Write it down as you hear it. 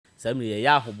Some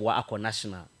ya hoboa akọ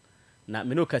national. Na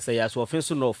me no kasa ya so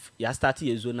offense of ya start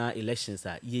ye zonal elections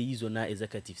ye zonal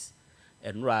executives.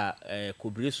 Enra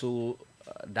Kobreso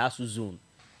dasu zone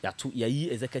ya to ya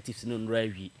yi executives no nra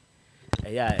wi.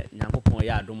 Ya nyankopon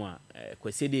ya adom a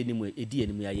kwase de ni mu edi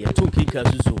anim ya ye to kika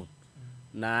zone.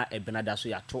 Na ebenada so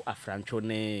ya to afrancho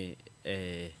ne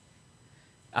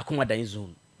akomadan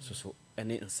zone so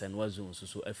ene nsenwa zone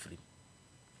so afri.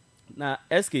 Na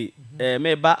SK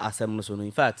me ba asem no so no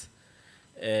in fact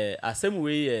asem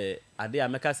we ade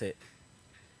ameka se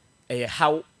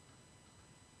how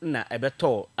na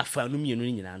ebeto afanu mienu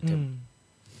nyina ntem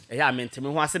amentem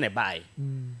ho ase ne bae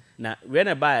na we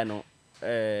ne bae no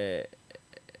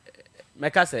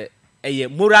meka se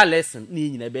moral lesson ni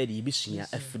nyina be de ibisua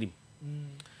afrim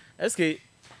SK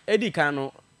edi kan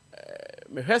no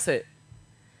me hwese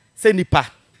se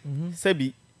nipa se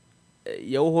bi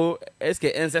yeho SK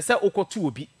ensese okotu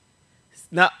obi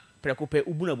na prekope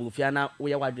ubuna bofia na wo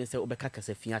ye wadwen se obeka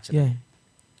kasa fia kire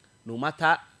no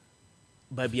matter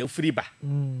babia free ba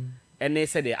ene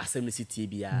se de assembly city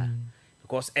bia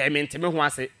because menteme ho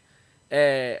ase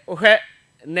ohwe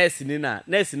nurse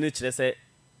ni kire se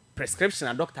prescription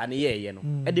a doctor na ye no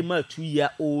e de ma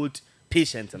 2-year-old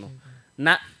patient no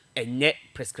na enye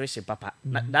prescription papa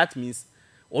that means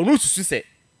onu susu se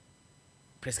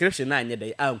prescription na enye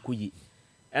dey ankoyi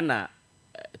na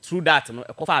through that no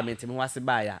e kofa menteme ho ase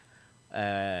ba ya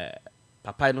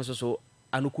papa no so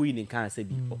anukoyi ni kan se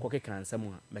bi okoke kan se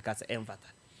mu meka se emfata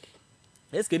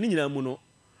eske ni nyina mu no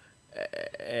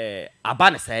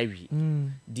aba na sawi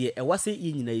de e wase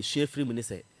yi nyina yesua free mu ne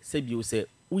se bi o se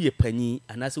uye panyi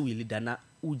anase uye leader na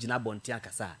ugina bonte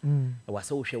akasa e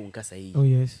wase wo hwe won kasa yi oh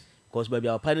yes because baby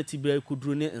our party bra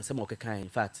kudru ne nsem okekan in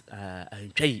fact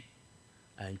antwai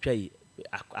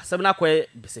asem na kwa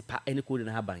besepa ene kodi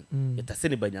na haban yetase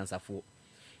ne banyansafo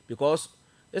because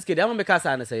eske de ameka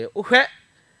sa na say ohwe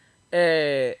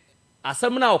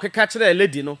asem na okeka kire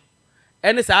lady no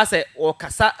ene sa ase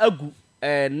okasa agu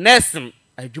nursing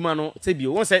adwuma no se bi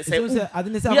won se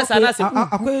yes ana se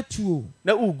akoyetu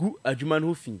na ugu adwuma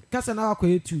no fin kasa na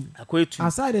akoyetu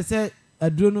aside se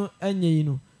aduro no enye yi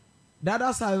no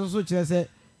dada side so kire se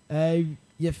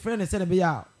ye friend se na be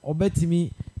ya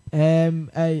obetimi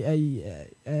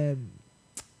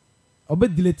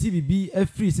obedileti bibi a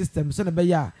free system so na be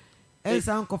ya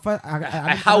ensan kofa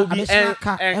how be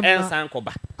ensan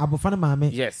koba abofana maame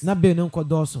yes na be no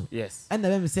nkodoso yes and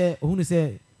na be say ohunu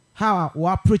say how we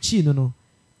approach no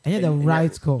and the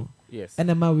right call yes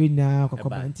and na we na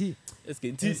kokoba nti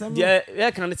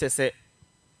ya kan say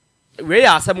we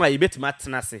ya asem a yebetima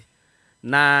tenase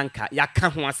na nka yaka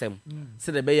ho asem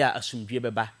se de be ya asumdwe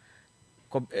beba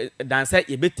dan say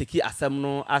yebeteki asem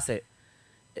no ase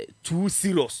too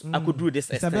serious I could do this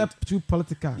extent too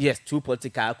political yes too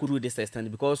political I could do this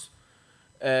extent because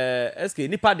SK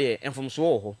nipa de enfomso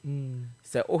ho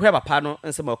say ohwe papa no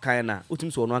nsem okan na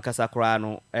otum so no ankasa kora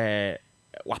no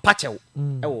wapachew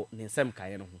ewo ne nsem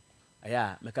kan no ho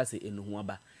aya meka say enu ho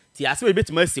aba ti ase we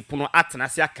betima sipono atena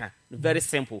se aka very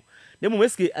simple na mo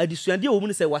SK adisuande wo mu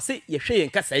ne say wase ye hwe yen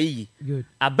kasa yi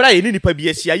abra ye ni nipa bi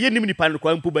ahia ye nim nipa no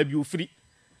kwa mpo ba bi ofiri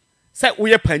say wo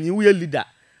ye panyi wo ye leader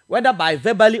whether by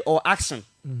verbally or action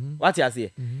what you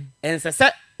say and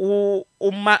say o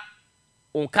ma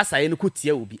on kasa ye no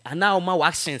kotia obi ana o ma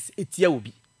actions etia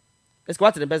obi it's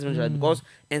what the best measure because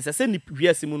and say ni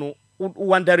wiase mu no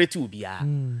wonder it obi a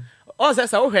o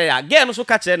say o hwe ya girl no so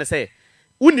ka kire ne say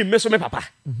unim me so me papa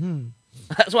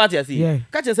so what you say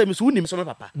ka kire say me so unim so me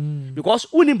papa because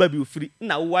unim ba bi ofiri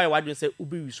na wo why wadwen say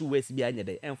obi wisu wasi bi anya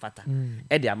dey emfata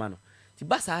e de ama no ti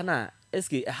basa na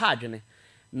SK ha adwene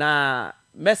na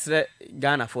mesre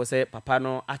Ghana for say papa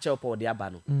no ache opo de aba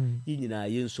no yinyina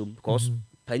yensom because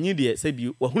panyi de say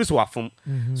bi wahunu so wafom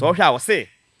so hwa wo say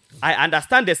I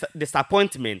understand the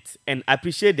disappointment and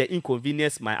appreciate the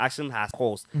inconvenience my action has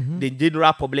caused the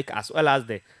general public as well as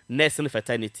the nursing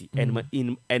fraternity and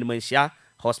in Manchia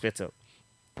Hospital.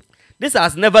 This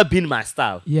has never been my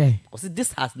style. Because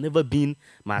this has never been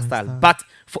my style. But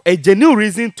for a genuine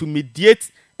reason to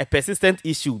mediate a persistent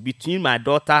issue between my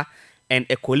daughter and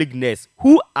a colleague nurse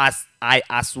who I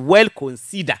as well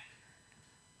consider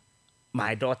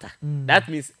my daughter. That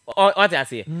means what I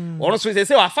say. Also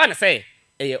say I find say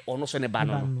ono so ne ba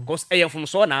no because from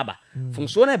so na aba from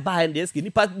so na ba and this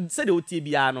nipa say the otie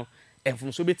bia no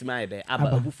from so betima ebe aba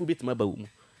abufu betima ba wu.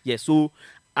 Yes, so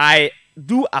I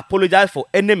do apologize for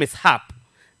any mishap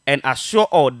and assure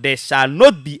all there shall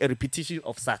not be a repetition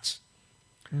of such.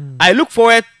 I look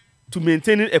forward to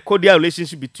maintaining a cordial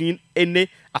relationship between any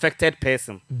affected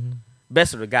person.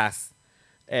 Best regards,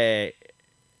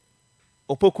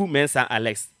 Opoku Mensa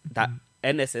Alex, that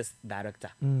NSS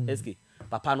director. SK.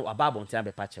 papa no aba abonten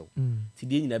be pachew ti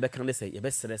de nyina be kan de say ye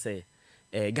be sere say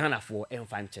Ghana for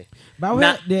enfanche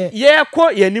na ye ko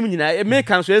ye nim nyina me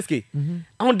kan so SK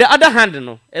on the other hand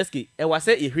no SK e was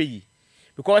say e hweyi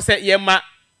because say ye ma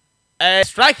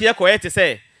strike here ko yete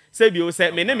say bi o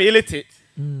say me ne me elete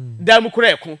da mu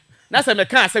kura eko na say me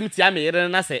kan asem tia me yere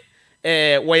na say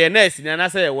wo ye nurse ni na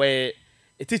say wo ye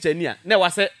teacher ni a na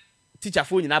was say teacher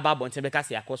fo nyina ba bonte be ka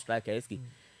say akọ strike SK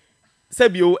say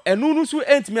bi o enu nu so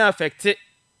ent me affect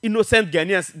innocent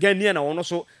Ghanaian na wono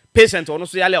so patient wono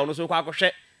so yale wono so kwa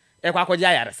akọhwe akọje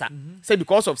ayaresa say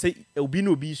because of say obi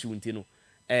no obi issue ntino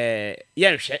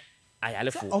ye nhwe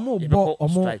ayalefo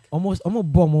omo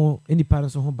bo any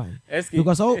parents ho ban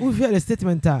because we hear the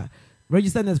statement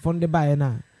registered as fund by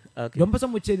na don't person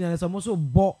mo change na so mo so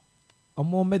bo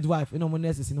omo midwife no mo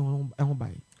nurses no ho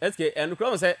ban SK and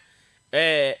kro say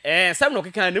some no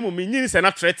keka na mo nyini se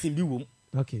na threatening bi wom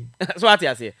okay so what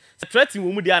you say threatening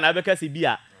wom dia na abeka se bi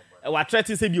a wa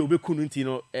threatening say bi obeku no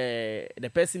ntino the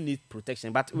person needs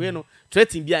protection but we know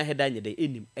threatening bi a head anya the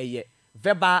enim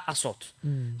verbal assault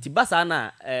ti basa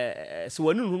na so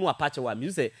wonu no apache wa me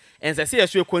say ense say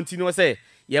yeso continue say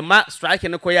ye ma strike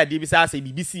ne koya di bi say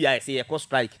BBC ya say ye ko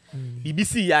strike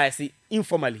BBC ya say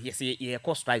informally ye say ye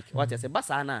ko strike what you say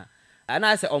basa na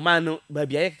ana say o man no ba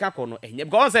bia ye keka ko no enye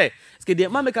because say ske de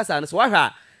ma make say so wa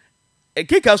hwa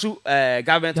Kikasu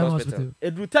government hospital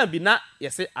edru time bi na ye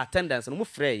say attendance no mu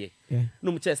frɛ ye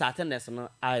no mu che say attendance no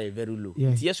are very low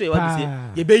ti yeso ye wa bi say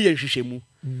ye be ye nhwehwemu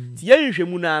ti ye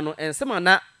nhwehwemu na no ensema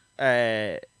na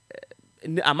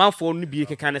amanfo no bi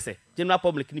keka ne say general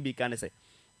public ni bi keka ne say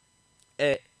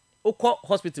okọ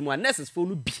hospital mu nurses fo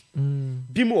no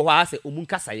bi mu ho ase omun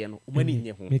kasaye no omani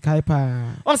nye ho me kai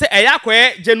pa on say eya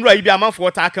koe general yi bi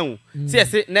amanfo ta kan o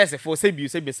say nurse fo say bi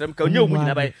srem ka onye omu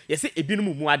nyina ba ye say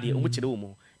ebinum mu ade omu kire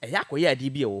omu eya koe ade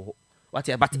bi e wo ho what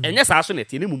but enye sa so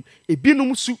net enum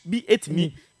ebinum su bi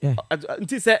etimi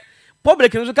nti say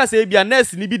public no so ka say bi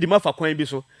nurse ni bi di mafa kwan bi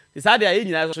so ti say ade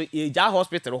nyina so e ja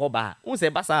hospital ho ba on say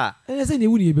basa enye say ne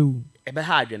wu ni ebe wu ebe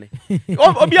ha adwene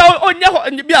obi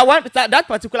onye bi a one that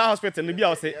particular hospital no bi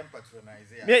a say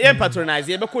me patronize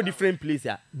ebe ko different place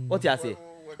ya what you say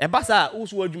eba sa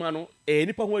uso adwuma no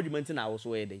nipa ho adwuma nti na wo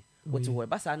so e dey what you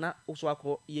eba sa na uso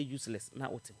akọ ye useless na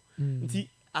what nti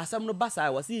asam no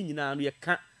basa wa se nyina no ye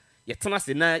ka ye tena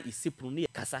se na isipru no ye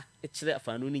kasa e kire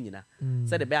afanu ni nyina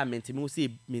say the be a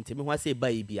mentemi ho say ba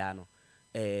e bia no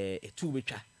etu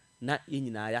betwa na ye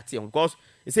nyina ya te because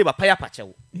e say ba pa ya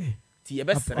pachewo ti ye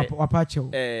be sere wapachewo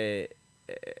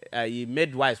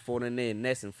midwives for no ne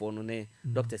nursing for no ne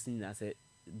doctors nyina say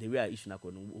the way issue na ko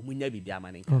no omunya bibia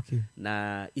amane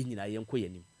na inyina yenko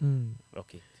yanim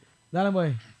okay dala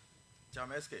boy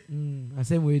chameske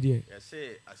asem we die ya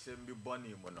say asem bi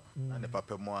boni mo no na ne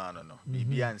papa mo ano no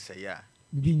bibia nse ya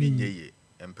binyeye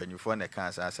empanyufo na kan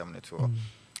asem ne to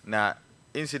na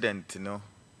incident no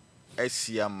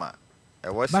asiama e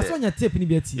wo say ba so nya tape ni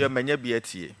bi atie ya manya bi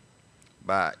atie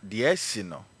ba the esi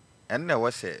no and na wo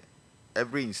say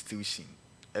every institution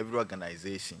every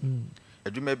organization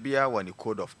adwuma bia wani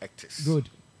code of ethics good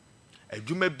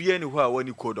adwuma bia ni ho a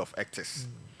wani code of ethics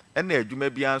and adwuma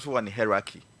bia nso wani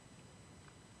hierarchy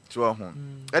so ho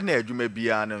and adwuma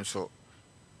bia nso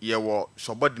ye wo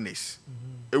subordinates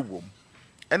ewom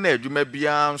and adwuma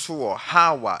bia nso wo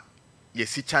how ye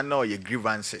si channel ye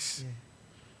grievances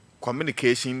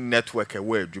communication network e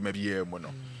wo adwuma bia mu no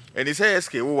and he say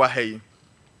SK wo wa hai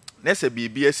na se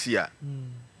bibia si a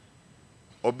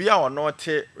obi a ono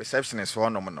te receptionist for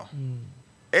no no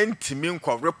entimi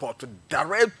nkwa report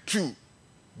direct to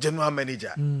general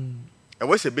manager e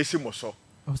we se besi mo so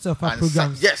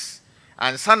programs yes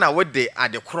and sana we dey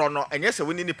at the chrono enye se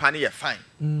we ni nipa ne ye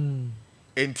fine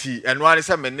enti eno ani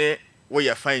se me ne we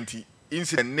ye fine ti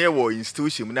incident ne wo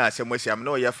institution na asem asiam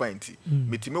na we ye fine ti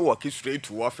metimi work straight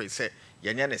to office say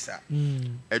yenye ne sa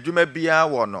adwuma bia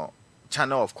wo no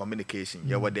channel of communication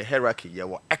ye wo the hierarchy ye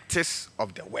wo actors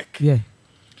of the work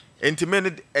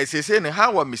enti say ne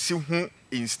how we see hu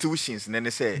institutions ne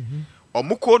say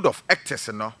omo code of ethics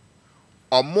no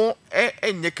omo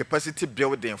enye capacity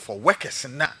building for workers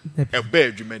na e ba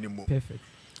adwuma ni mu perfect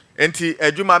enti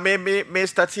adwuma me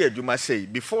start adwuma say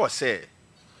before say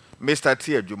me start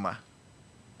adwuma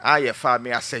I fa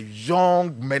me as a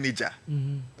young manager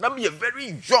na me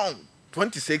very young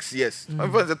 26 years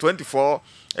I'm 24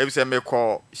 every say me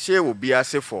call share will be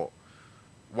as for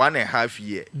 1.5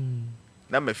 year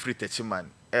na me free techiman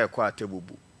kwa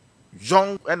atebubu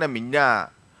young and me nya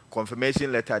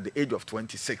confirmation letter at the age of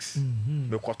 26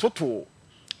 me kwa toto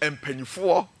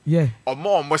empanyfo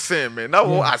omo say me na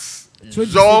wo as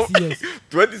young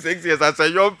 26 years as a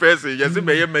young person, yes,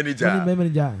 be a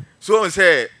manager. So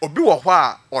say, Obi wa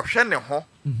hwa or hwe ne ho.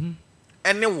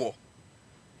 Any wo.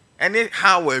 Any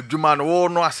how a Juman wo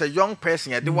no as a young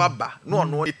person, de waba.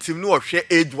 No, it no hwe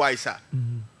age wise.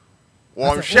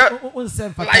 One share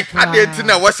like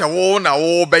Argentina was a war na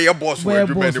wo be your boss for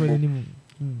Juman.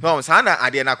 No, sana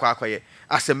ade na kwa kwaye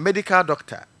as a medical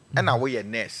doctor and away a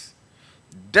nurse.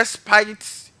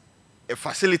 Despite a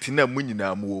facility na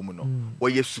munyina mu no were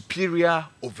you superior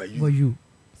over you.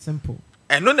 Simple.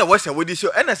 And no was a wedi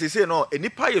show and as I say no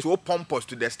enipa is so pompous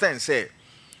to the extent say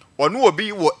onu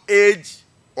obi wo age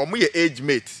or mu age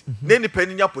mate na enipa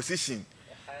nya position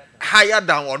higher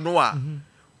than onu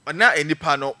a na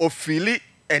enipa no ofili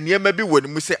enema bi woni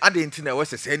mu say adenti na was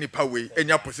say enipa we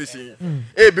enya position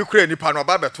e bi kura enipa no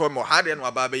ba beto mo ha de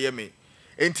no ba be ye me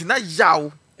enti na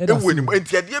yaw ewoni mu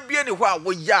enti ade bia ne ho a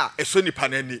wo ya eso nipa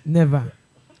nani never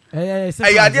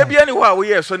ade bia ne ho a wo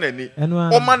ya eso nani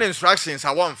o man instructions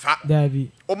a won fa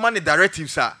o man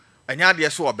directives a anya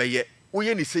ade so obeye wo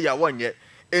ye ni say ya wonye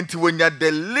enti wonya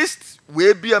the list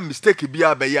we bia mistake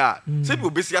bia be ya se bi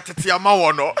obesi atete ama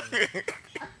wo no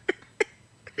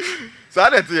so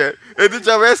that here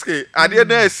editor weske ade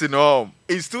na esi no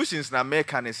institutions na make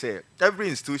can say every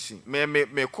institution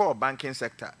me call banking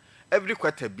sector every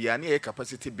quarter be a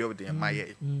capacity building in my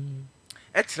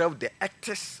of the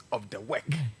actors of the work.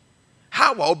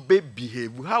 How will be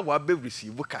behave, how will be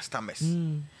receive customers.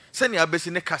 Send your best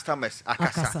in the customers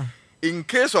akasa. In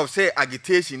case of say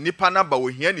agitation, nipana ba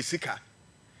we hear ni sika.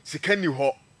 Sika ni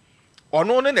ho.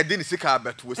 Ono ne de ni sika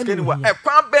bet we sika ni wa e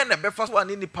kwan be na be first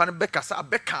one ni pan be kasa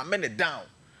be calm me down.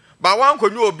 But one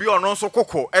konyu obi ono so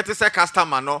koko ete se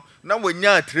customer no na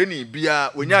wonya training bia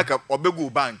wonya ka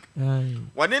obegu bank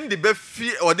one in the be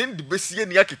fi one the be sie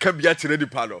ne akeka bia kire di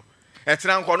palo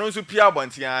etena nko no so pia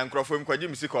abontia nkrofo mkwaji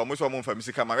misika o mo so mo fa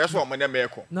misika ma yeso o mo ne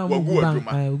meko wagu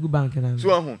aduma wagu bank na so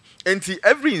ho enti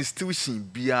every institution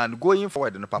bia going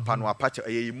forward no papa no apache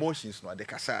emotions no de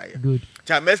kasa ya good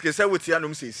cha meske se wotia no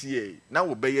msesie na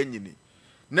wo be yanyini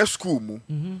na school mu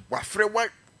wa frɛ wa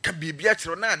ka bibia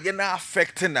kiro na ade na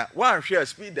affect na wan hwe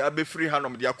speed abe free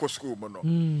hanom de akɔ school mu no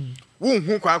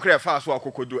wonhu kwan kra fa so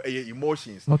akokodo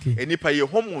emotions enipa ye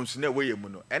hormones na we ye mu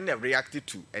no and react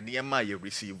to ene ma ye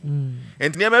receive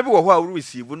and ne ma bi wo ho a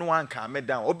receive no wan ka me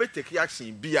down obe take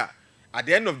action bia at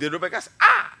the end of the day because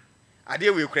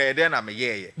ade we kra de na me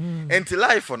ye and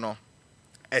life no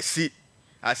esi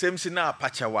asem si na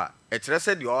apachewa ekyere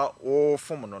se de o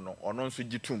fom no no ono nso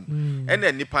gitum and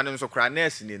enipa ne nso kra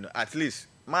nurse ni no at least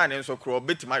man nso kro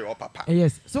betima your papa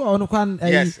yes so ono kwan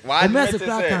yes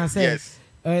yes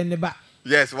ne ba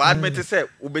yes wa admit say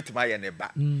wo betima ye ne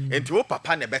ba enti wo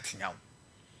papa ne betinya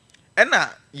ena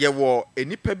ye wo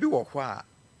enipa bi wo ho a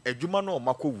adwuma no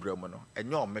omako wuram no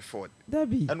enye o me ford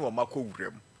ena omako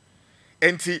wuram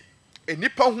enti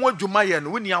enipa ho adwuma ye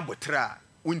no woni abotra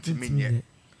wontimi nye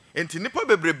enti nipa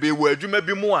bebrebe wo adwuma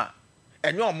bi mu a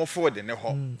enyo omofo de ne ho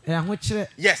ho kire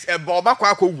yes e ba obakwa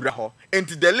akowura ho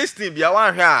enti the listening bia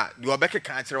wan hwe a de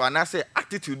obekeka akire wa na say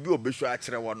attitude bi obehwu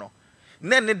akire wo no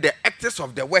na ne the actors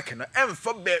of the work no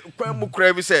emfa be kwan mu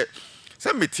kra bi say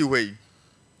meti we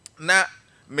na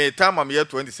me time am year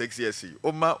 26 years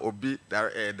o ma obi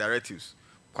directives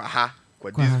kwa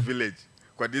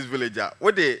this village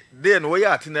what they no we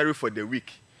itinerary for the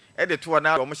week e de to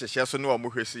na o mo hyehye so no o mo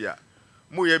hwesi a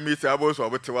mo ye meet abo so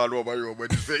obetewa lo oba yo oba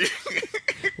say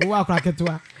wo akra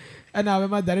ketewa ena we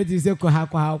ma directives say kwa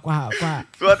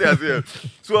so what they say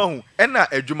so ena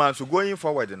adwuma so going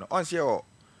forward no on say your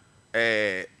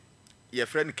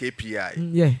friend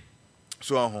KPI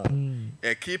so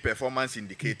key performance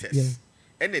indicators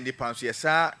and then the pants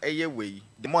yesa eye we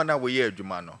the more na we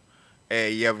adwuma no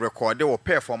you record your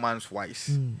performance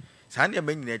wise sane ya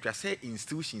menyi na say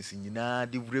institutions nyina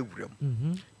de wurewurem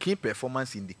key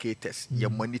performance indicators ya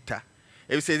monitor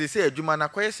if say adwuma na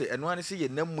kwese eno an say ye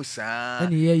namu saa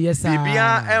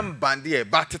bibia embande e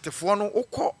batetefo no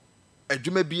ukọ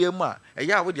adwuma bia mu a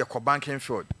eya wo de kọ banking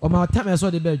field o ma time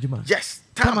so de be adwuma yes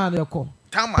time de kọ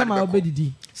time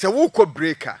obedidi se wo kọ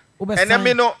breaker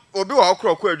enemi no obi wa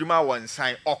okọ adwuma won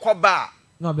sign okọ ba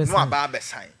no aba be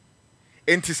sign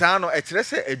enti saa no e kire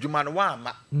se adwuma no wa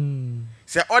ama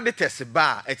se auditors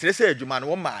ba e kire se adwuma no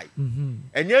wo mai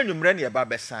enye anwumre ne ba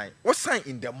be sign wo sign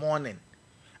in the morning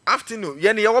afternoon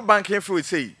ye ne your banking field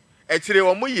say e kire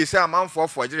wo mu yi se amanfo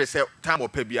forgere se time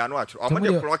opa bia no atro o mo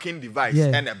de clocking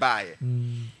device and e baaye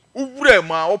uwura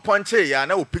mu a wo ponche ya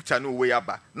na wo picture no we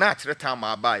aba na akire time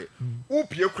abaye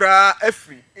Upie kura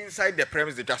every inside the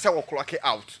premise they just say we clock it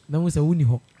out. Na we say woni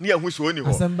ho. Near who so ni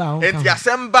ho. Asemba. And the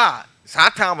asemba saa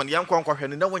time and yan kon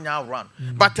kwahwe no when you run.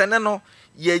 But no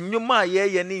ye nnwuma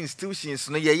ye ne institutions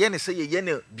no ye ne say ye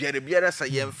ne biare say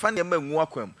ye mfa ne mangu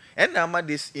akwam. And na ma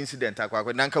this incident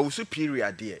akwakwa na nka wo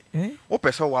superior de. Wo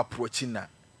pese wo approach na.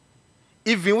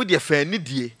 Even with your fan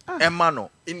die emma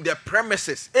no in the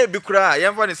premises e bi kura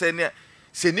ye mfa ne say ne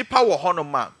se nipa wo ho no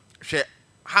ma hwe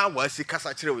how was he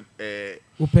kasa kire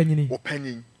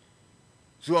opanyin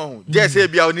so just say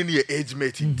bia oni ne age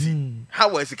mate ndi how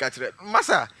was he kire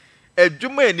masa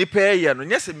adwuma ni pe ye no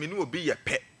nyese mini obi ye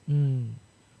pe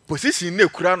position ne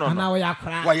kura no na wa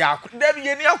ya da bi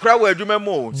ye ni akura wa adwuma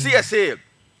mo see ye say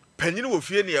panyin wo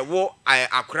fie ne ye wo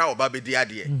akura oba be di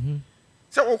ade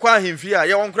se wo kwa ahemfie a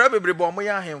ye won kura bebrebe o mo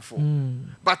ya ahemfo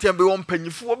but ye be won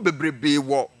panyifo bebrebe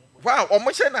wo wow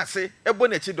omoche na se ebo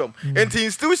na chidom enti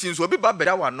institutions obi ba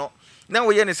beda wa no na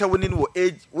wo ye ne se woni ne wo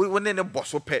age woni ne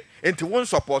boso pe enti won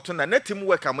support na natim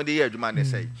work am de ye adwuma ne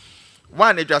sei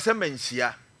one edwase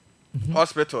manhia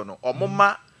hospital no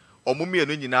omoma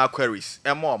omumienu nyina queries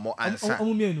emo answer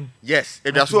omumienu yes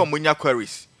edwase omunya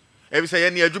queries e bi se ye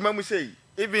ne adwuma mu sei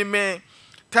even me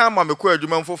time me ko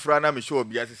adwuma mfofra na me show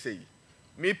obi ase sei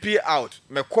me pay out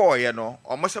me call ye no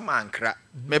omo se mankra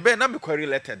me be na me query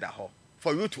letter da ho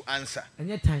for you to answer. And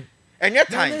your time. And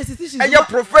your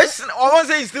profession, or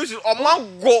say institution, or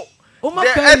man go.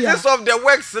 The ethics of the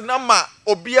works, nama,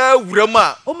 obia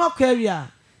urama. Oma career.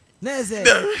 Neze.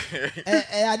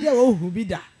 Idea who be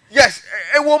that. Yes,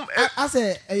 a woman. I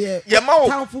say, Yamao.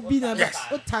 Town for being a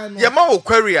time. Yamao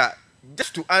career,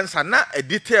 just to answer, not a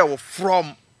detail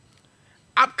from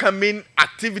upcoming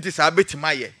activities. I bet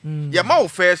my Yamao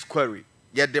first query.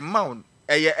 Yet the mount.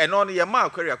 And on your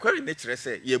mouth query nature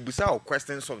say ye busa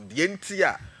questions of the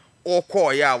entire or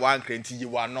call ya one crenti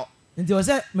you are not. And there was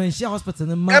a mention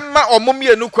hospital and Emma or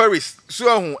mummy no queries.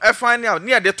 So I find out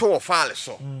near the toe of file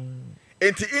so. And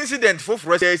the incident for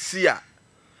us see ya.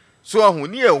 So who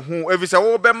near who every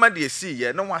so Bema de see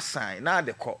ye no one sign now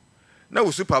the call.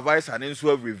 No supervisor and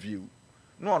into review.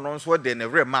 No announce what then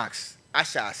remarks. I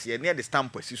shall see near the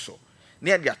stamp so.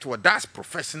 Near the to that's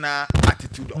professional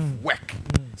attitude of work.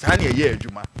 Sani ye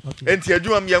adwuma enti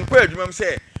adwuma me yankwa adwuma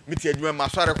say meti adwuma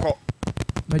masore ko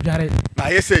majare na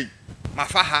ye sei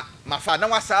mafa na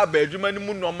wasa ba adwuma ni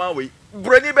mu normal we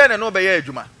brani be na no be ye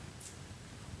adwuma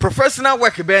professional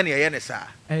work be na ye ne sa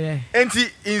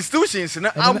enti institutions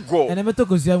na go ene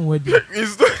metokozia mwadi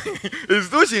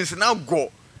institutions na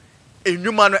go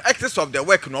enwuma no excess of the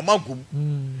work no magum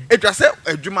etwa say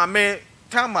adwuma me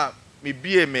tama me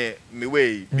be me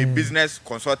way me business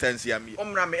consultancy am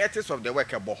omra me ethics of the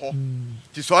work ebo ho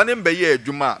ti so ne mbe ye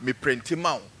adwuma me print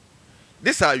ma wo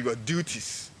these are your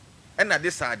duties and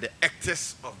these are the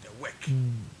ethics of the work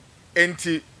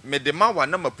enti me de ma wa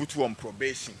na ma put on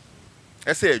probation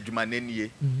e say adwuma na nie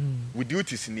with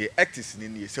duties nie ethics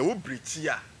nie say wo breach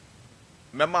a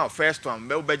me ma first one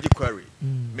me obaji query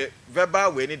me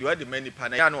verbal we ni de the many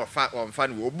pan ya no on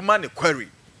fan we obuma ne query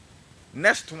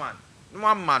next one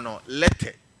no man no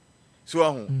letter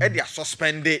so hu e dia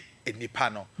suspend enipa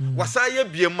no wasa ye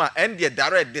biem a and the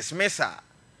direct dismissal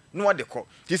no de ko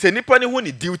ti se nipa ne hu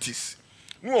ni duties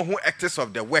no hu acts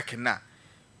of the work na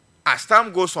as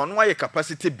time goes on why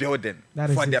capacity building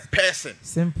for the person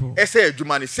simple e say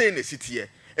adwuma ne say na sitie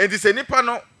and se nipa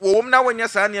no wo na wanya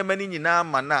sa ne mani nyina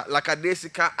ma na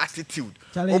lakadesika attitude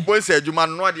obon se adwuma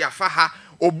no de afa ha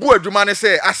obu adwuma ne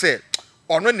say ase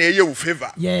ono na eye wo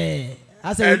favor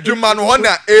adwuma no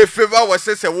na a favor was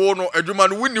say wo no adwuma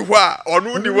no wuni ho a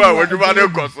ono wuni ho a adwuma no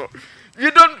koso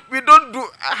we don't do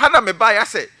hana me buy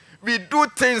say we do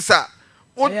things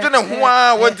what do na ho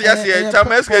a what you say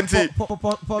chamaskanti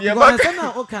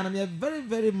I'm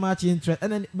very much interested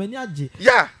and then many aje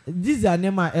yeah these are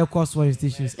nema air course for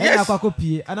institutions and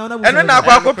akwakopie and na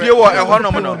akwakopie wo e ho no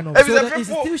no the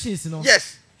institutions no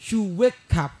yes should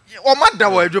wake up o ma da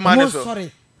wo adwuma no so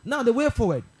sorry now the way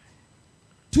forward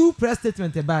two press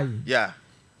statement by yeah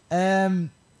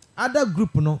other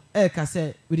group no ka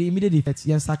say with the immediate effect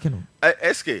yen sake no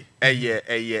sk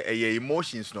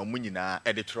emotions no munyina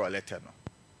editorial letter no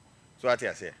so what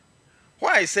I say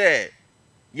why say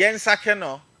yen sake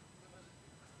no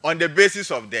on the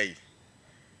basis of day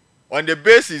on the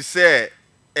basis say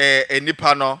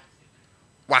enipa no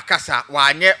wakasa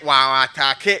wanye wa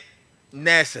attack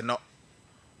nurse no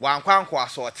wankwankwa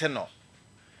assorte no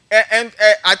and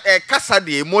kasa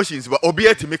the emotions but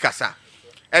obiati me kasa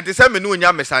and the same no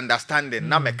nya misunderstanding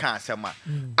na me kan asema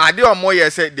ade omo ye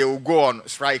say they will go on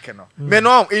strike no me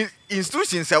no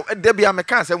institutions dey bia me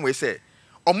kan asem we say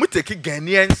omo take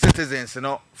Ghanaian citizens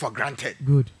no for granted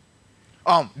good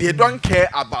They don't care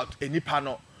about any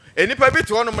panel. Any bit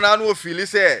to one man who feel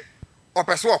say or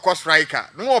pursue a cost striker.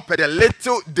 No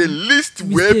the least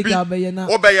way be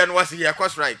Obayan was here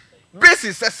cost strike.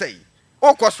 Basis say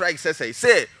or cost strike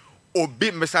say or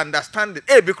be misunderstanding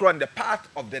because on the part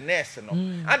of the nurse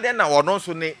and then our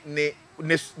also ne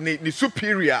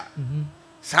superior.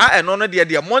 Sir, and honor the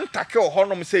Montake or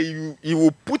Honum say you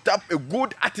will put up a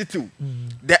good attitude.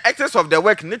 The excess of the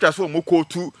work, not just moko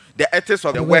to the excess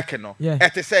of the work, no.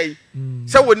 At say,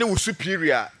 so when you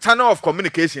superior channel of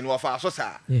communication of our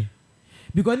society.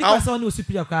 Because the person who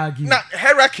superior now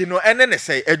hierarchy no and then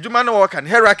say a human work and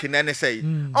hierarchy and say.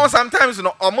 Or sometimes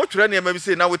no or much maybe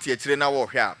say now with your now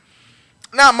walk here.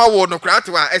 Now my word no crowd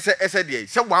to I said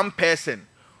so one person.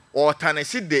 Or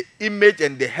see the image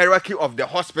and the hierarchy of the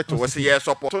hospital was a year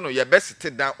support. No, you best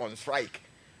sit down on strike.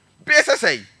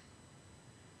 BSSA.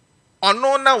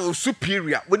 No now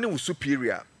superior. When you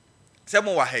superior, some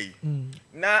more hey.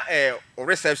 Now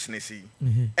receptionist.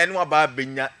 And what about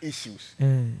benya issues?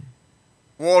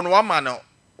 One man.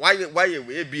 Why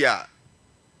you be a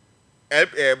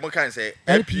what can say?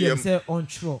 LPM say on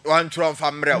true. One tron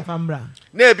famra.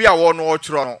 Maybe a one or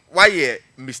tron. Why a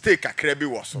mistake a crabby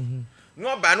was.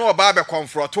 No ba no ba be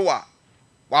comfort wa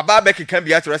ba be keka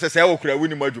bia to say o kura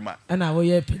wini madwuma na wo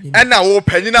ye panyin na wo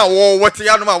panyin na wo wote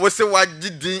ya no ma wo se wa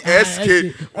gidi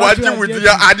SK wa gi wudi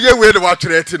ya ade we de wa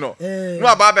twere ti no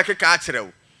no ba be keka a kire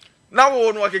wo na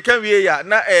wo no keka wie ya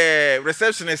na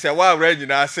receptionist wa awra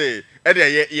nyina say e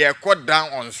de ye cut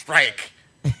down on strike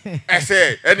I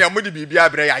say any amudi bibia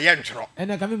bre ya ye ntwero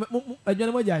na ka me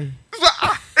adwane mo jai so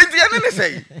enti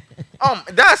say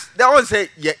that one say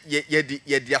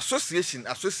the association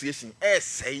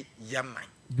say yaman.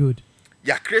 Good.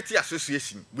 Ya create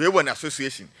association. We want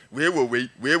association. We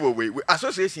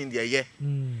association there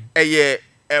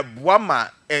a boama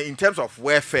in terms of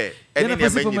welfare. And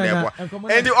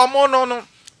the no.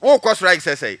 Wo cost right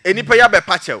say any pay be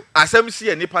patchel. Asem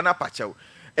see any pana patchel.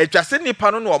 E just any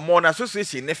pano no more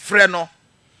association ne frɛ no.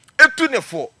 Etu ne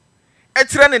fo.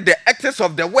 Etraining the actors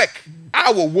of the work.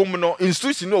 Our woman no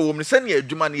institution no woman send ye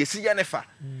adwuma na yesi ye nefa.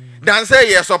 Dan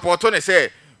say ye support no say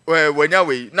when ya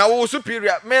we. Na wo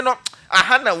superior me no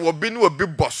aha na wo bi no obi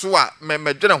bosso a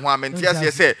me dwene ho amenti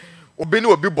ase say obi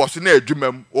no obi bosso na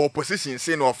adwuma mu opposition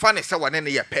say no fa ne say wane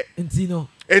ne ye pe. Enti no.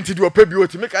 Enti do pe bi o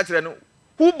ti make a kire no.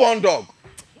 Who born dog?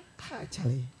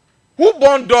 Actually. Who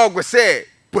born dog we say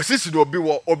position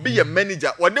obi ye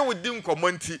manager. Wone we di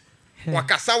nkomo nti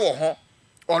wakasa wo ho.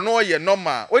 Ono ye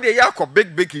normal. O de yakọ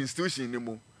big institution ni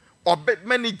mu. Or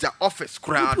manager office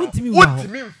crown. What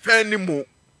mean fair ni mu?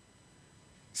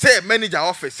 Say manager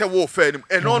office say wo fair ni mu.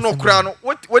 E no crown.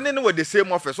 What when any the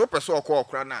same office o person call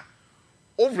crown na.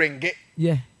 O ringe.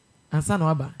 Yeah. Ansa no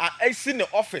aba. I see the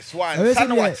office one. Ansa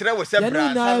no wa kire we say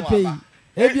brand.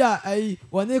 Ebia ai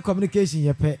one communication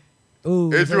ye pe.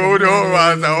 Oh. It's all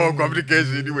the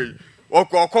communication anyway. Or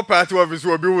party office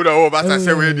will be with our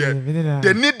say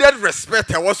the needed respect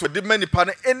was with the many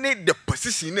partner any the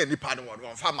position any partner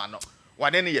one farmer no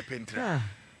one any painter.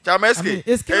 Chamaski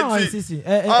it's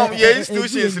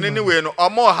institutions in any way no or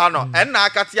more hano and na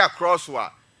akati across wa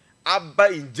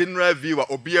abba in general view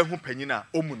obi ehu panyina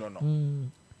omuno no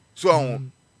so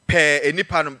per any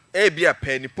partner e bia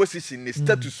per any position ni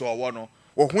status or one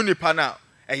or hu ni partner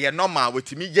eye normal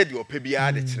with me ye de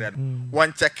opebia de kire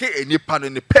one check any pano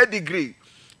ni pedigree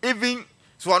even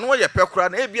so anu ye pekura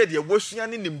na ebia de wosua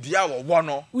ni nimdia wo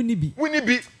no uni bi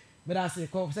but I say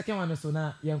second one so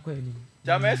na yenko ani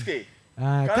Jameski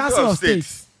Council of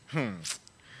States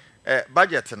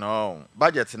budget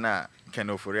na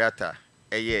Kenoforiata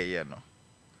eye no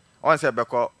on say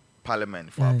beko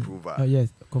parliament for approval yes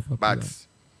but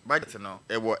budget no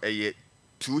e wo eye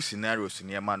two scenarios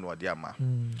near man what ama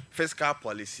fiscal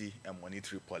policy and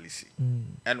monetary policy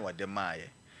and what the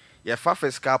maye your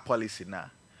fiscal policy na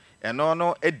and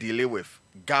no e deal with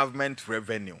government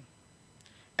revenue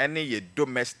any your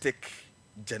domestic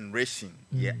generation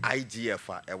your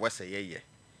IGF e was a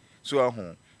so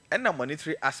and the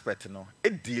monetary aspect no e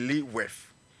deal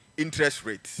with interest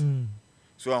rates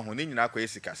so ni nyina kwa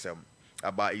esikasem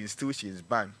about institutions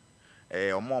bank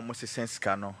omo se sense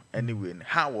ka no anyway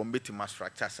how we betima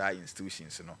structure sa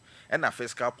institutions no and a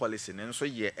fiscal policy nso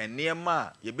ye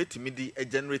enema ye betimi di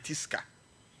generate ska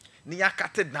ni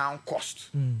yakate down cost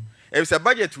if say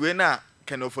budget we na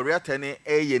Kenoforiata ne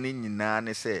ye ni nyina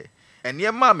ne say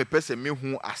enema me pese me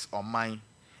hu as oman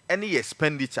any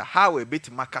expenditure how we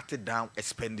betima cut down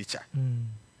expenditure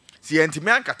see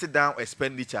entimi an cut down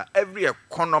expenditure every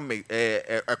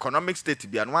economic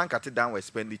state be an one cut down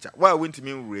expenditure why won't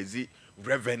mean raise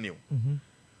revenue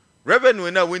revenue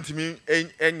na went me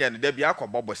enya ne da bia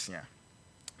akobobosia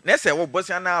na say wo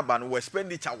bosia na aba no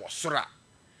expenditure wo sora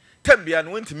tambia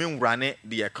no ntimi nwurane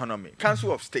the economy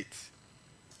council of state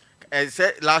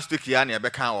say last week ya na be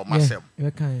kan o masem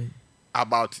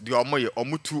about the omoye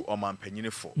omutu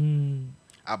omampanyinifo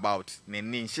about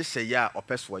neni nhyehyɛ ya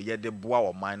opeso ye de boa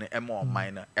oman no ema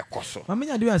oman no ekoso ma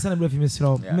menya de ansa na brafi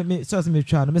mesraw me so me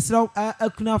twa no mesraw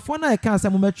akunafo na e kan sa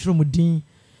mo metro mu din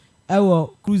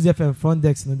ewo Cruz FM front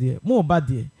desk no de mo ba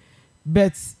de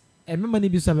but mema ni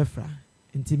bi so abefra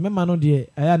nti mema no de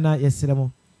aya na yesere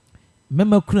mo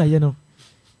mema kuna ye no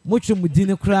mo twa mu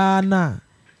din kra na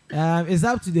it's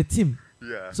up to the team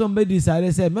so me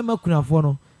decide say mema kunafo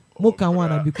no mo kan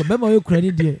wana because mema ye kura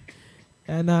ni de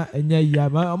na enya ya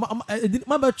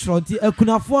ma ba tronti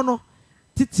akunafo no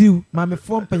titiu ma me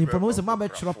form panyimfo mo se ma ba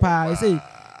tro pa say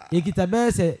e kita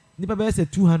be se nipa be se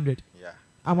 200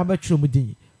 ama ba tro mu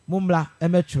din mo mla e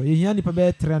metro ye hia nipa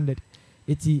be 300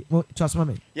 eti mo twasoma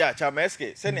me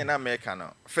chameske se ne na America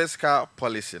no fiscal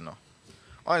policy no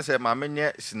on say ma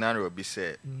menye scenario bi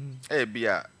se e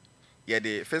bia ye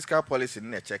the fiscal policy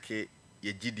na check ye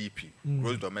GDP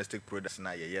gross domestic product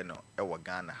na ye no e wo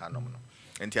Ghana hanom no.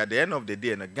 And at the end of the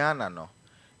day, in Ghana, no,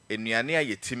 enuane a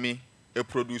yetimi e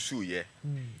produce ye,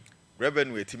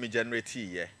 revenue yetimi generate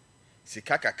ye,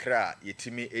 sika kakra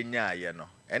yetimi enya ye no,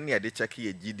 any ade check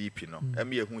ye GDP no,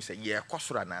 emi ye hu say ye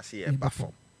kosora na say ye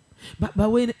perform. But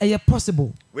when are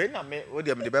possible? When na me, what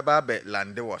the beba be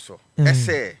lande was so.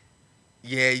 Say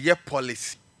ye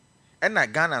policy, and na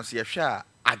Ghana so ye hwa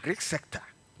agric sector,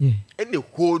 and the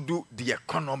whole do the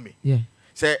economy.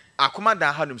 Say akoma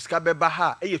da hanum ska beba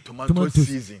ha tomato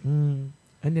season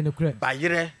and then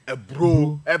bayere a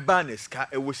bro eba na ska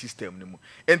ewo system ni mu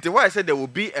enti why I said there will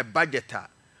be a budgeter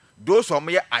those who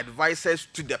are advisors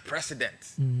to the president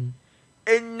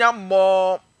enya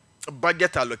more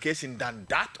budget allocation than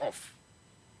that of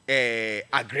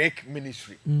Agric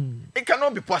Ministry. It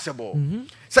cannot be possible.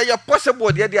 Say you're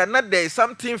possible there not there is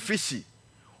something fishy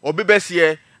or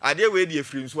bebesie ade we dey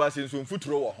free nso asenso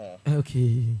mfuturo wo ho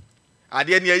okay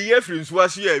ade ne ye free nso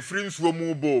ase ye free nso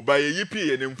mu bo ba ye yipi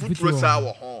ye ne mfuturo sa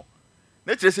wo ho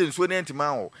na kire se nso ne ntima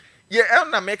ho ye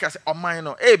na make us oman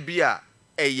no e bia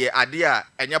eye ade a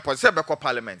enya pose be ko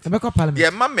parliament ye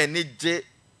ma manage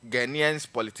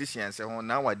Ghanaians politicians ho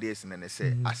nowadays ne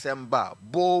say assemble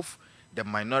both the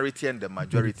minority and the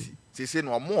majority say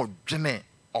no more dwene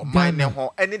oman ne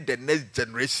ho any the next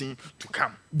generation to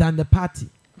come than the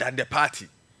party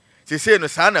say no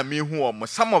sana me hu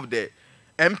some of the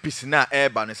MPs na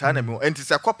eba no sana me enti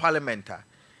say ko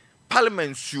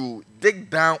parliament should dig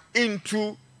down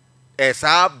into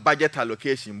a budget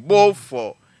allocation both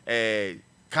for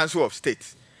Council of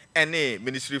State and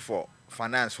Ministry for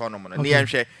Finance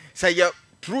say you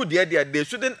through there they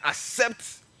shouldn't accept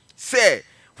say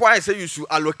why say you should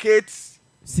allocate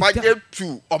budget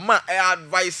to oma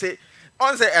advice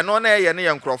on say eno na ye ne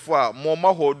yankrofo a mo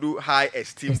ma hodu high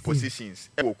esteem positions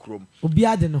e wo krom obi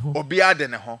ade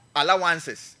ne ho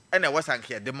allowances and e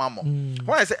wasanke de mamo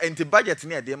why say anti budget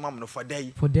ne de mamo no for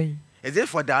day is it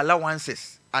for the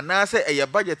allowances and I say a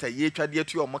budget a ye twade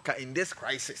to omoka in this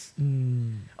crisis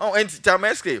oh anti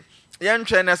chameske yan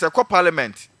twen na say ko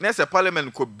parliament na say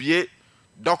parliament ko bie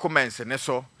documents ne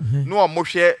so no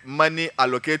omohwe money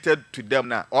allocated to them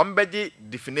na ombeji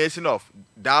definition of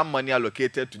that money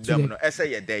allocated to them no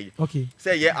say ye day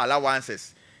say ye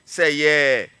allowances say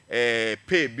ye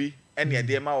pay bi and ye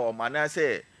dey ma o mana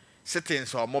say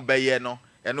sittings o mo beye no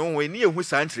eno we ni ehu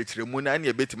san kirikiremu na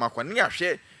ye betima kwa ne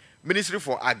ahwe Ministry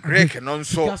for Agric no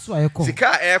so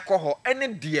sika ekoho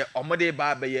any de omode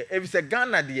ba beye if say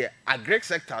Ghana de agric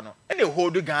sector no any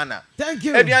hold Ghana thank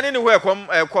you eduane ni ho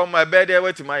kom abede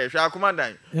wetima ye hwa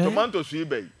komandan tomatoes yi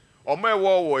bei omo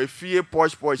ewo efie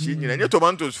posh nyina nye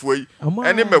tomatoes fuoi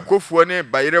any makofuo ne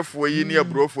bayerefuo yi ne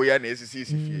abrofuo ya na esisi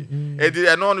fie edi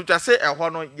eno no twa se eho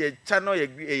no ye chano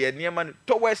ye niema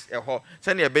towards eho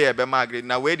se ne be ye be magre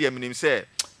na we de minim se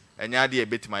enya de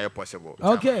betima ye possible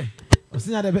okay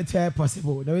Osia de better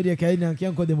possible. The way they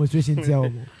can go demonstration tell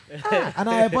me. And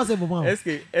I possible man.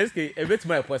 SK a bit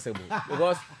more possible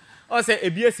because I say a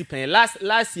BSc pen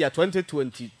last year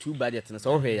 2022 budget na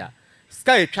so here.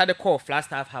 Sky try to call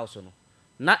Flagstaff House no.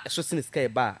 Na so sin Sky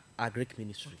bar Agric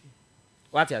Ministry.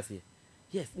 What you say?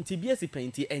 Yes, nti BSc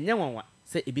pen nti enye wanwa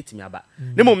say e bitimi aba.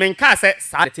 Ne mo menka say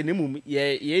sa ne mo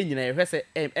ye nyina ye hwe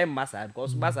say massa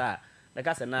because massa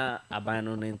na say na aban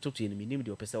no ntoto ni minim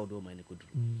de opese odo man ne koduru.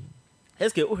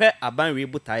 Eske uhe aban we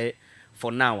butaye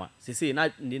for now say na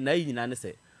nyina ne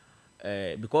say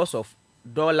because of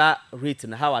dollar rate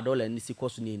and how a dollar ni si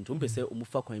cost ni nto mpese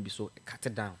omufa kwan bi so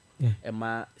cut down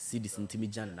ema cedis ntimi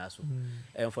jan na so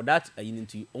and for that you need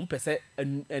to mpese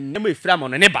enema efra mo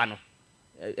ne ba no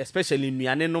especially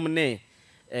nnuane nom ne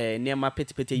niema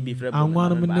pete ibi frɛ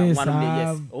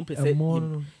yes on pese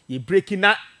ye breaking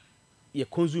na ye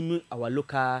consume our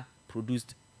local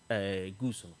produced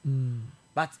goods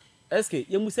but eske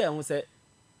ye mu say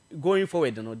going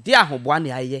forward no dia ahoboa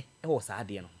ne aye e wo saa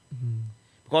de no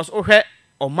because ohwe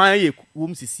oman ye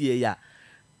wom sisi ya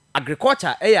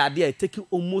agriculture ya ade take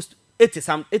almost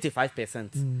 85%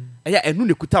 ya enu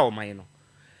ne kuta oman no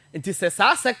nti se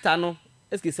saa sector no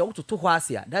eske se wototo ho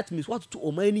ase that means wototo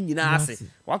oman ni nyina ase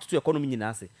wototo economy nyina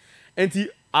ase nti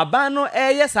aban no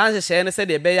ye saa hye ne se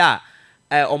de be ya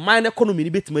oman economy ni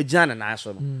betima gina na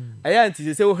so no ya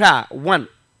nti se wo hwe a one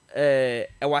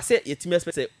wase yetimi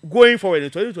expect going forward in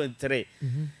 2023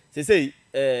 say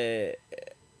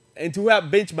nti we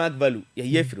benchmark value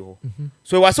ye firi ho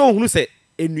so wase ohunu se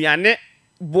enuane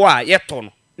bo a yeto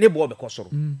no ne bo be kosoro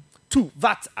 2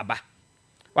 vat aba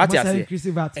what you say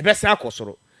e be san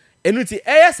kosoro enuti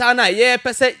sa na ye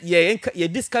pese ye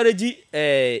discourage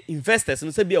investors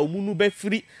no se bia omunu be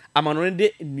free amanone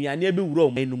de enuane be wura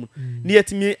omanum ne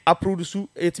yetimi approduce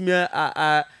yetimi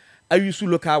use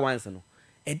local ones no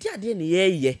edi ade ne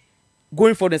ye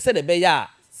going for the said the be ya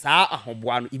saa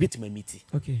ahoboa no ibitima miti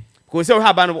okay because we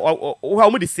have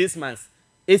we the 6 months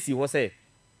esi wo say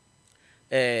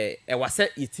wase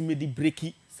yetimi di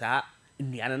breaki saa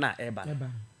nnuane na eba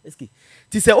eski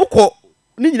ti se ukọ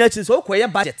ni nyina chi se ukọ ye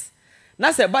budget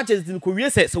na se budget ni ko wie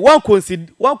se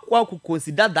one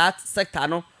consider that sector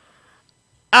no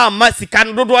ama sika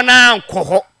no dodo na nkọ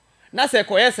ho na se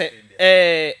ko ye se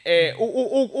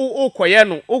ukọ ye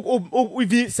no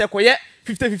vi se ko ye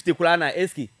 50-50 kula na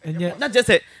eski na just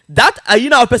say that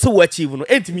ayina person will achieve no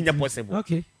entimi nya possible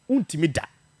okay untimi da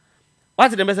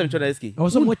what the message to eski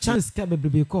also more chance ka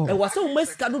bebrebe ko e wase mo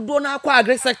sika dodo na akwa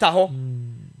agri sector ho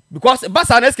because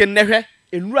basa na eski nnehwe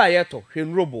enura yeto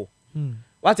hwenrobo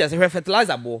what you say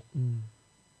fertilizer bo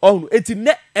oh eti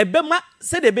ne ebema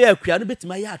se de be akua no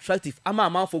betima ya attractive ama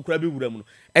amanfo kura be wura mu no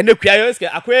ene kua yo eski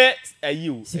akwe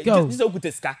ayiu this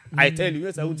okuta sika I tell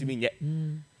you say untimi nye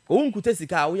onkuta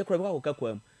sika wo ye kura be ka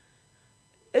kwam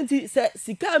enti se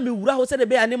sika me wura ho se de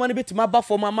be anema no betima ba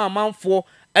form ama amanfo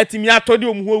atimi atodi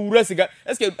omho wura sika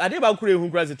eske ade ba kura ehun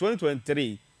kura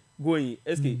 2023 going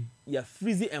eske ya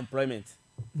freeze employment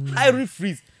high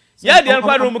freeze yeah the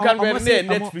enquiry room can be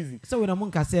net freezing so when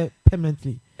am can say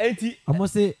permanently enti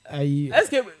almost say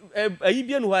eske ayi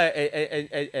bia no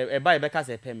ha buy be ka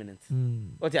say permanent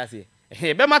what you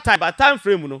say be my time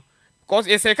frame no because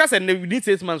e say ka say within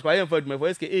 6 months kwa for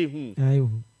eske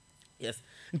yes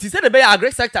nti say the be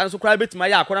agri sector so kura betima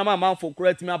ya akona ma manfo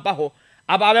kura timi aba ho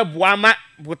aba be boa ma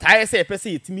botae say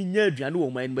pese yetimi nya aduane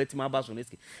wo man betima aba so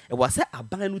neske e was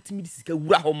aban no timi disika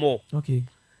wura ho mo okay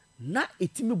na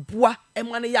etimi boa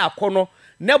emane ya akono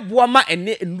ne boa ma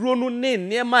ene nro no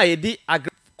ne ma yedi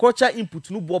agriculture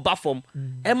input no boa ba form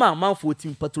ema amanfo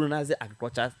timi patronize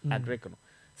agriculture agric no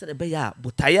say the be ya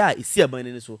botae a esi aban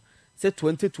ne so say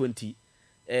 2020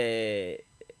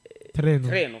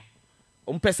 treno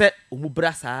ompese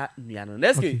omubra saa nuano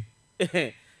neske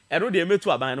ero de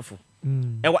emetu aban no fo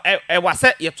e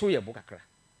wase yeto ye bo kakra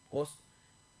because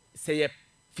say ye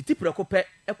fiti prekope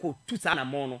eko tu saa na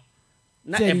mo no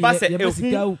na e ba se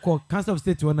ehun ko council of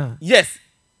state wona yes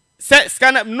say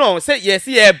scan no say yes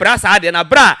ye bra saa de na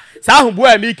bra saa hobo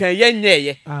a mi kan ye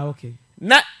nyeye okay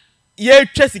na ye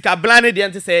twa sika blane de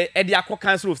ante say e de akọ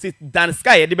council of state dan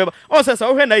sky ye de be on say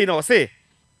so hwe na yi na o say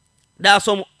there are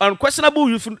some unquestionable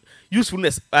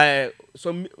usefulness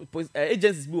some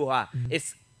agencies be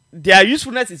it's their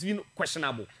usefulness is being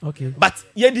questionable okay but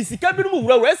ye di sika bi no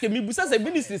wura wura eske mi busa say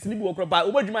ministries ni bi wo ba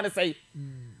obadwuma na say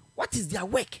what is their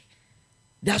work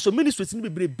there are some ministries ni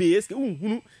be be eske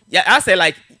unhunu I say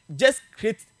like just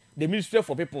create the ministry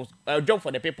for people job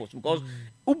for the people because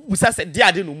busa say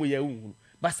dia de no mu ye unhunu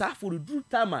but sa for the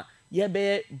time ye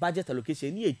be budget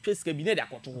allocation ni e twa bi na de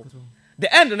akoto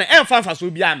the end na enfa so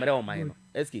bi amre o man no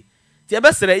eske ti e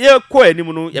be sere ye ko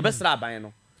anim no ye be sere aban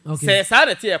no say sa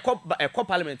de ti e ko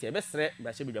parliament ye be sere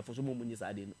ba she bi dwafo so mo munyi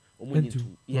sa de no o munyi tu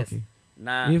yes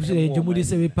na if say jumudi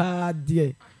say we pa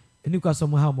de eni kwa so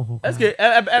mo ha mo ho eske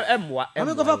moa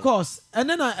am go for course and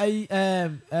then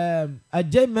a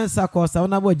J Mensa course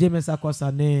na bo J Mensa course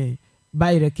na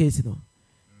buy the case no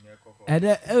and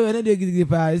de gidi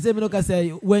pa say me no ka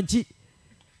say wanchi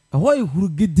ahoy huru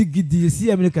gidi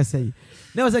si am no ka say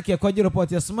na was ke kwaji report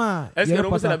yesma eske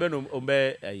no say na be no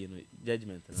ombe you know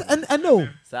judgment and no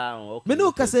sa okay me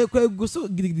no ka say kwa guso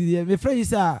gidi me friend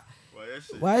say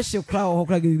why she cry o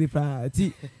kra gidi pa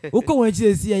ti uko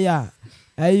wanchi si ya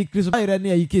ai Cruz ayre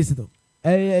na yi case no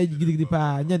gidi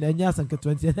pa nya sanka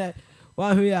 20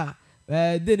 wa hwe ya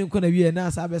de ni ko na wie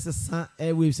na sa be sesa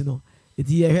waves no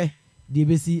eti ye hwe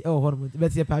DBC or Hormone.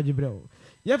 Let's see a page bro.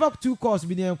 You have up 2 calls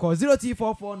with call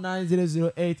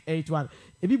 0T449008881.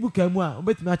 If you book a more,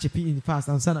 but match a P in fast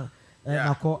and sana.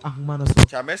 I call Ahmano.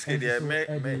 Chameski,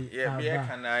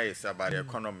 can I about the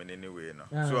economy anyway?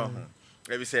 No, so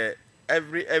let me say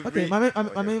every. Okay,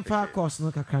 I mean, far course,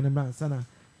 no can sana.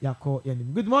 Ya call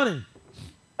him. Good morning.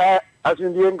 As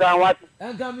in the Engan, what?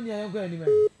 I'm coming here, I'm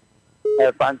going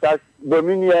fantastic.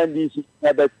 Dominion, this is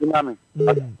a tsunami.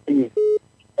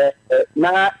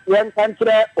 Na yen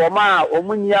country Oma,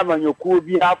 Omunia, and you could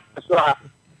be up so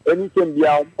anything be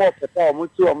our more perform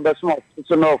to small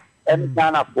to know and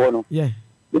can afford. Yeah.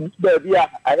 Baby, I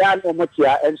am no much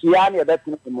here, and she are that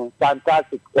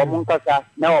fantastic. Omunkasa,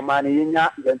 now money in ya,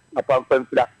 upon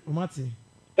Pemphila. Mati.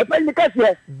 If I look at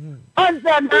you, and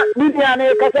then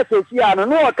Liliana Casasiano,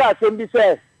 no car can be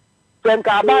said.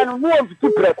 Senkaban wants to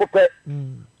precope.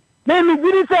 Maybe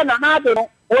Vincent and Adam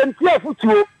won't care for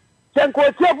two.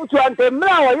 Senko cheerful to ante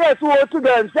now, yes, who to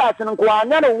the and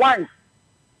Kwana once.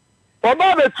 For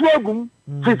Baba Twogum,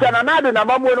 she's an another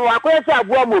number one, I quite have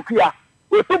one more here.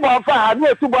 We two bar far,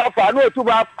 no two bar far, no two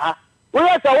bar far. We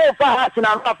have a whole far and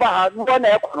I'm far, one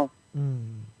echo.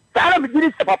 Tell me, this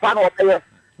is Papa or player.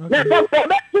 Next time, for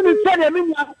that to send a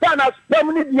million as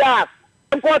permanent yard.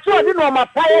 And for 2 I know my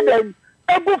fire then.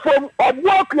 From or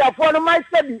walk your for my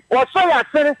study or so I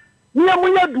said, near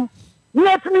me,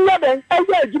 near to me, then I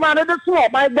get you man the small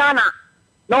by Ghana.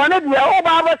 No one of the old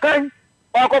Baba kind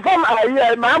or confirm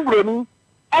I am Bruni.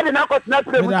 I did not got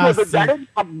nothing to the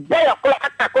a bear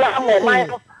clock.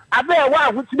 I bear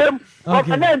one which them of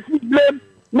an empty blame.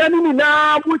 None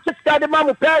now which is the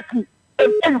mamma party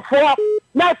and pay for.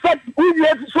 Now said, we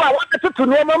have to wanted to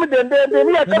know Mamma then.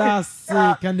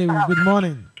 Good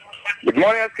morning. Good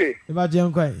morning, Aski. About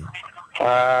Jim Quay.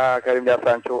 Karimia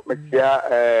Sancho,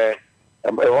 Mixia,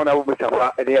 one of which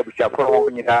are any which are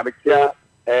from Mixia,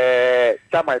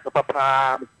 Chama,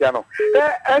 Papa, Mixiano.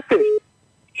 Aski,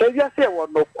 so you say, well,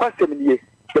 no question in ye.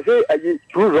 They say, are you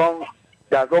too wrong?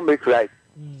 They don't make right.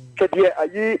 Said ye, are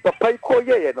you Papa, call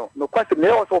ye, no question, they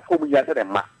also for me as a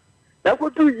man. Now go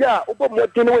to ya, open more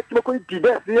dinner with the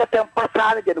best, the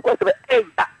pass again, the question of 8.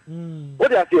 What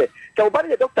do I say? So, but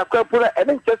the doctor Crapura and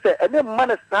then just say, and then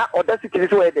Manasa or that's it is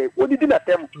where they would did not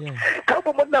them.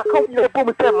 Cowboy now come your boom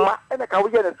and a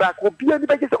cowboy and sack will be any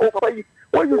baggage over by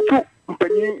what you do,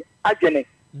 Penny Agene.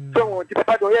 So, the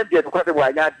Papa don't get quite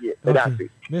why not yet.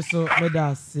 Mr.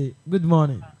 Medasi, good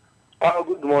morning. Oh,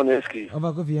 good morning, Ski.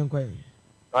 Over coffee and quay.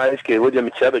 I ski with them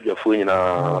Chabby of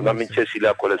Fuina, Mammy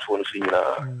Chessila Colles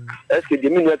Fonsina. Eski the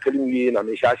Minia Kalimbi and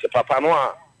Misha Papa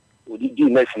Noir. Would you do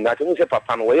next in that? I say,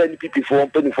 Papa, where any people for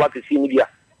penny for the senior?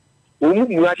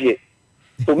 Umuaji.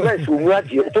 So nice,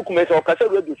 Umuaji, took me so Casa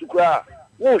to cry.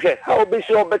 No, how be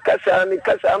sure Becassa and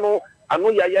Casano, I know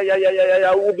ya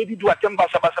will be to attempt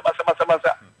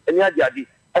Basa, and Yadi.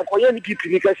 And for any people,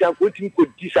 because I'm waiting for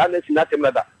dishonest in that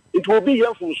matter. It will be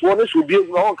young from Swaners will be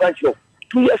in our country.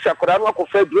 2 years, I could not go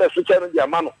fair dress to challenge the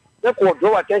amano. Therefore,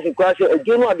 draw attention, crash a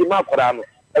journal at the Marcorano.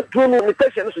 A true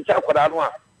limitation to Chacorano.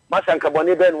 Masanka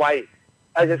Bonnie Ben White.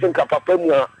 I just think Papa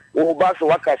who bas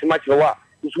workers much lower.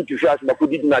 You should fast, but who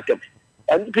did not attempt.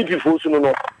 And people who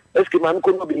know. Eskiman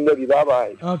could not be made.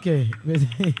 Bye. Okay.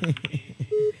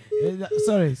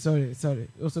 Sorry.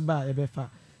 Also bad a befa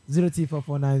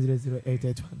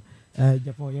 0T449008881.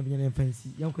 Japan, young fancy,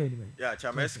 young anyway. Yeah,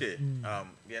 Chameski.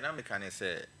 The American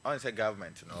say, on say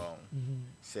government, no,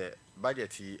 say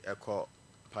budget echo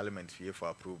parliament here for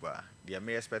approval. The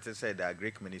American expected say the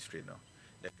Agric Ministry, no.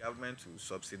 The government will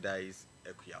subsidize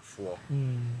for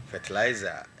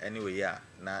fertilizer anyway, yeah,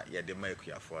 na ya demo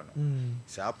for no.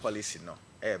 So our policy no,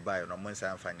 buy no months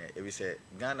and fine. If we say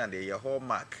Ghana the your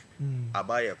hallmark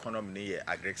about economy near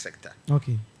agric sector.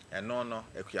 Okay. And no,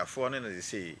 for no they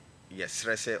say yes,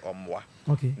 stress or more.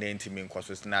 Okay. Na intimate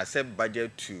costs na set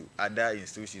budget to other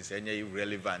institutions any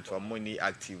relevant or money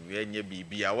active any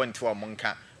BB. I want to a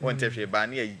monka. Want if you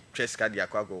ban a chest card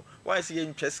yakwago. Why is he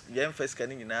in chest yen first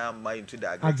scanning now into the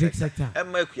agric sector?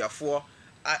 And make your for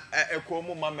a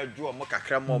como mamma draw a mocha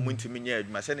cram or muntimina,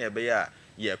 my senior bear,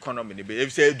 ye economy.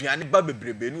 If say, do any baby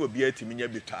brebe will be a timinia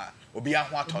bita or be a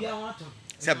water.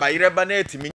 Say by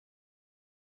rebanate.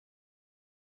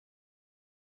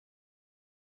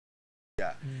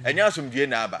 And you some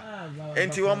Dienaba.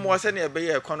 And you want more than a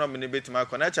bay economy bit my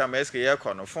connection, Meska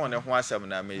Econo, phone and one seven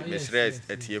misread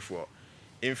at T4.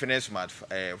 Infinite Smart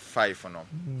 5 for no.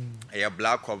 A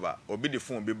black cover, or be the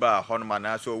phone be bar,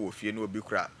 Hornman, so if you know be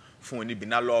crap. Phone be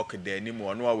not lock there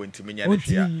anymore, no one to me. Went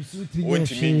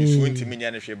to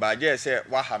me, but yes,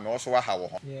 Waham also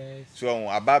Wahawa. So,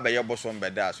 a barber your bosom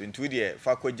bedas into the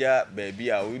Fakoja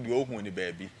baby, I will do open the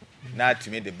baby. na to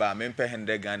me the ba me pɛ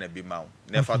 100 Ghana bi ma wo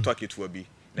na fa to ketewa bi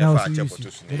na fa ache photo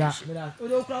so na so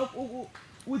o kra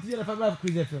o ti na fa ba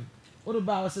Cruz FM o do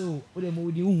ba o se o de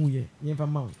mo di hu ye yen fa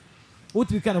ma wo o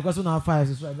ti kan kwa so na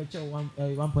 5 so I bet you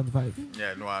 1.5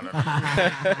 yeah no ana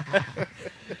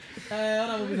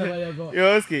ona mo bi da ya go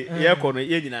yo ski ye ko no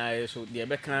ye nyina so de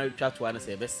be kan twatoa na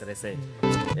se be sere se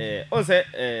o se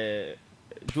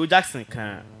Joe Jackson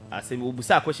can asem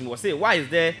obusa question was say why is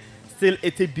there still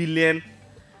 80 billion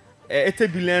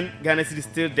Ghana cedis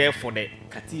still there for the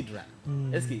cathedral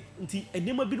eski nti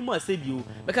enema bi no say bio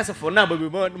because for now baby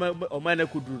o man na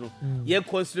kudru no ye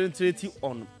concentrate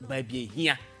on baby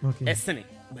here esene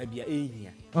baby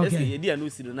ehia eski ye dia no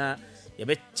si na ye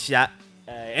be chia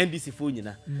NDC fo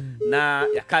nyina na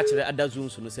ya ka kire other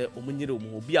zones no say omunyire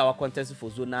omu obi a wa contest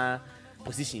for zone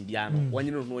position bia no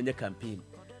wonyire no onye campaign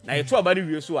na yeto abari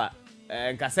wie so a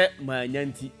nka se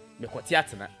manyanti me kwoti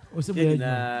atena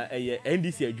na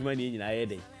NDC adwuma ne nyina ye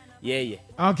dey ye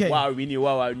okay wa wini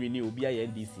obi a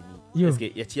NDC ni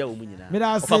eske ye chia omu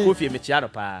nyina ofa kofi me chia no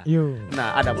pa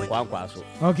na adam kwankwa so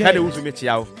okay na de wusu me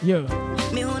chia o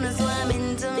me wanna swim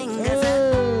into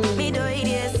ingasa me do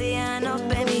idea say no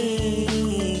baby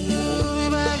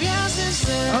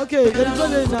okay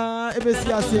everybody na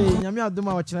ebesi ase nyame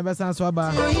adoma wo chena besan so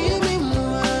aba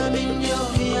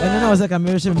and then I was like, I'm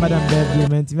wishing Madam birthday,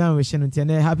 man. To me, I'm wishing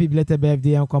you happy belated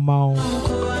birthday and come on.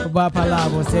 Papa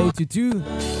Labo say to two.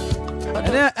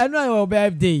 And I know your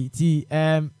birthday. T.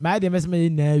 My dear Miss May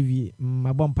Navy,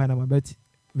 my bomb pan my bet.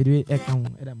 Video account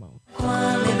at a mouth.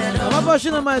 I'm not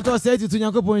sure my to say to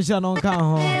Yanko Poncha on count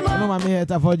home. I know my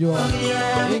mate for you.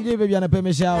 You baby and a pay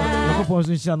me shout. Yanko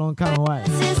Poncha on count why.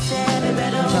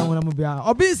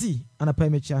 Or busy and a pay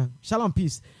me chan. Shalom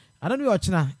peace. I don't know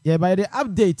watching yeah by the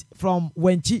update from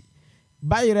Wenchi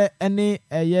by any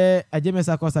a James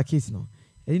Acosta case no.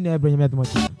 I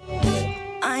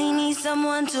need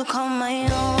someone to call my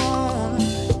own.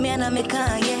 Me and I make